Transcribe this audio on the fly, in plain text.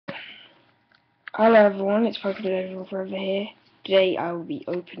Hello everyone, it's Pokemon Forever here. Today I will be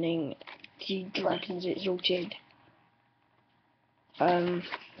opening the Dragons Exalted Dragon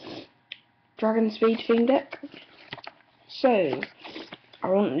Speed theme deck. So, I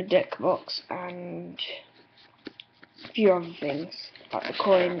want the deck box and a few other things, like the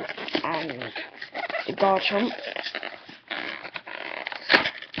coin and the Garchomp.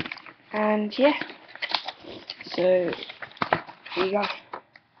 And yeah, so here you go.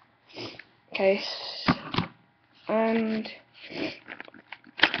 Case, and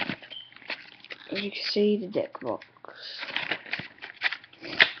as you can see, the deck box.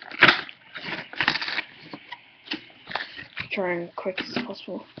 Try and quick as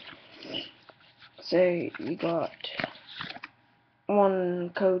possible. So you got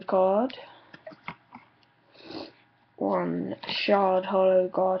one code card, one shard hollow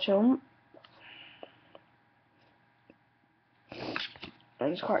Garchomp,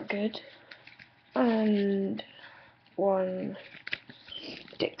 and it's quite good, and one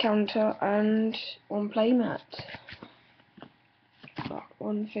deck counter and one playmat.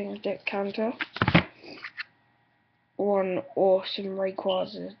 One thing deck counter, one awesome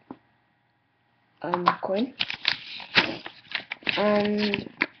Rayquaza coin, and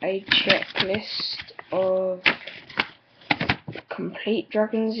a checklist of complete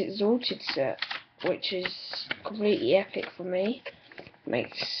Dragons Exalted set, which is completely epic for me.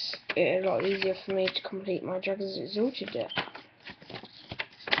 Makes it a lot easier for me to complete my Dragons Exalted deck.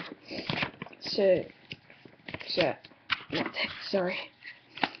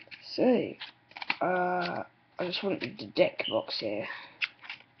 I just wanted the deck box here,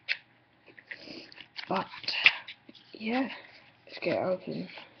 but yeah, let's get it open.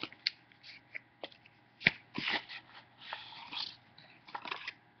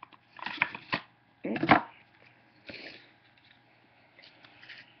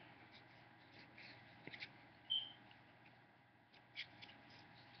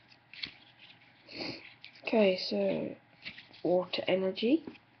 Okay, so water energy,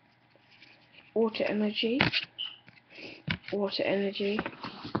 water energy, water energy,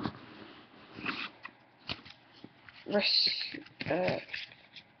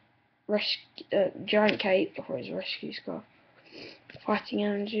 giant cape, or his rescue scarf, fighting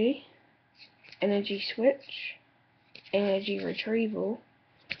energy, energy switch, energy retrieval,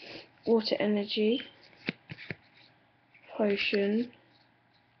 water energy, potion,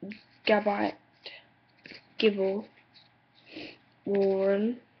 Gabite, Gibble,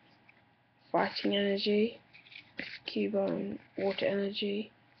 Warren, fighting energy, Cubone, water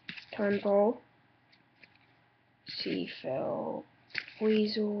energy, time pole, Seafell,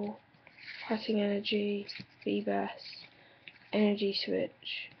 Weasel, fighting energy, Feebas, energy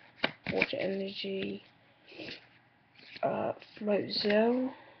switch, water energy,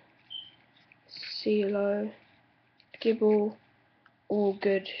 Floatzel, CeeLo, Gibble, all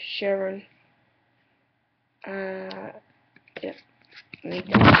good, Sharon. Yep, need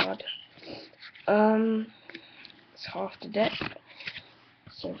that card. It's half the deck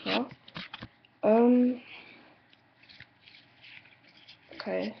so far.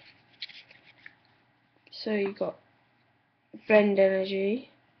 Okay. So you got Bend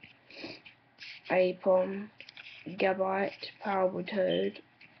Energy, Apom, Gabite, Powerful Toad,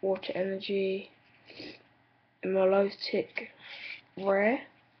 Water Energy, Mitotic Rare.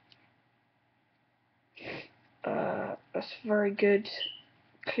 That's very good.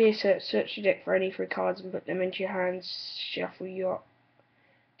 Clear search your deck for any 3 cards and put them into your hands. Shuffle your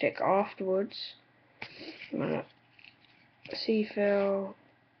deck afterwards. Seafell,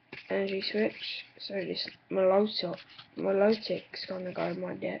 energy switch. So this Milotic's gonna go in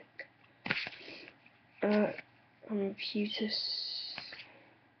my deck. Computus,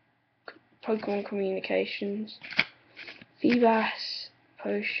 Pokemon Communications, Feebas,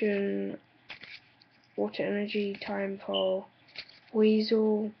 Potion, Water Energy, Time Pole,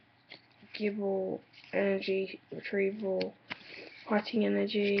 Weasel, Gibble, Energy Retrieval, Fighting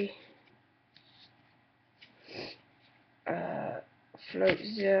Energy,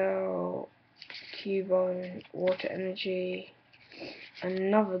 Floatzel, Cubone, Water Energy,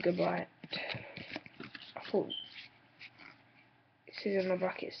 another Gabite. I thought it says on the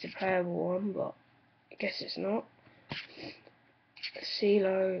back it's the playable one, but I guess it's not.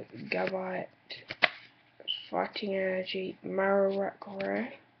 CeeLo, Gabite, Fighting Energy, Marowak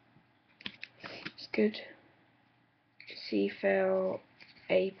Rare. It's good. Seafell,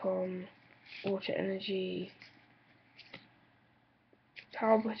 Apom, Water Energy,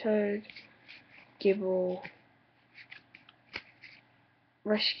 Powerful Toad, Gibble,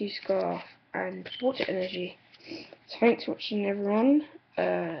 Rescue Scarf, and Water Energy. So thanks for watching everyone.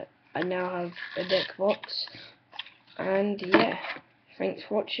 I I now have a deck box. And yeah, thanks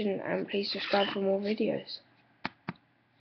for watching, and please subscribe for more videos.